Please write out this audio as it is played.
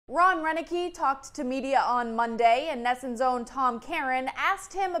Ron Roenicke talked to media on Monday, and Nesson's own Tom Caron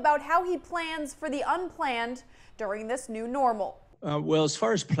asked him about how he plans for the unplanned during this new normal. Well, as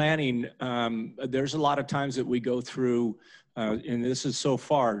far as planning, there's a lot of times that we go through, and this is so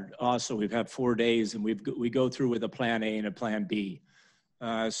far also, we've had 4 days, and we go through with a plan A and a plan B.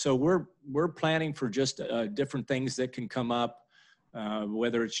 So we're planning for just different things that can come up,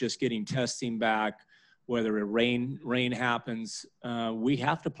 whether it's just getting testing back, whether rain happens. We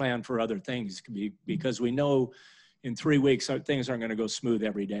have to plan for other things because we know in 3 weeks things aren't going to go smooth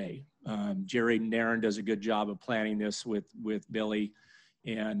every day. Jerry Nairn does a good job of planning this with Billy,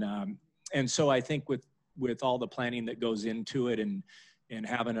 and so I think with all the planning that goes into it and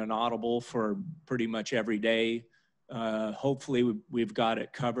having an audible for pretty much every day, hopefully we've got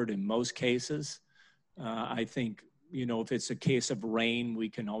it covered in most cases. I think, you know, if it's a case of rain, we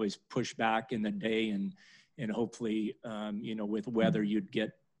can always push back in the day and hopefully, you know, with weather, you'd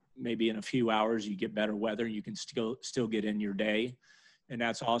get maybe in a few hours, you get better weather, you can still get in your day. And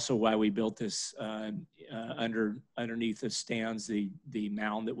that's also why we built this underneath the stands, the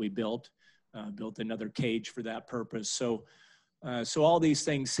mound that we built another cage for that purpose. So all these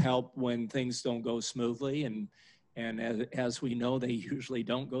things help when things don't go smoothly, and as we know, they usually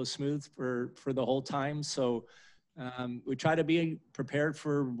don't go smooth for the whole time. So we try to be prepared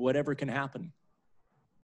for whatever can happen.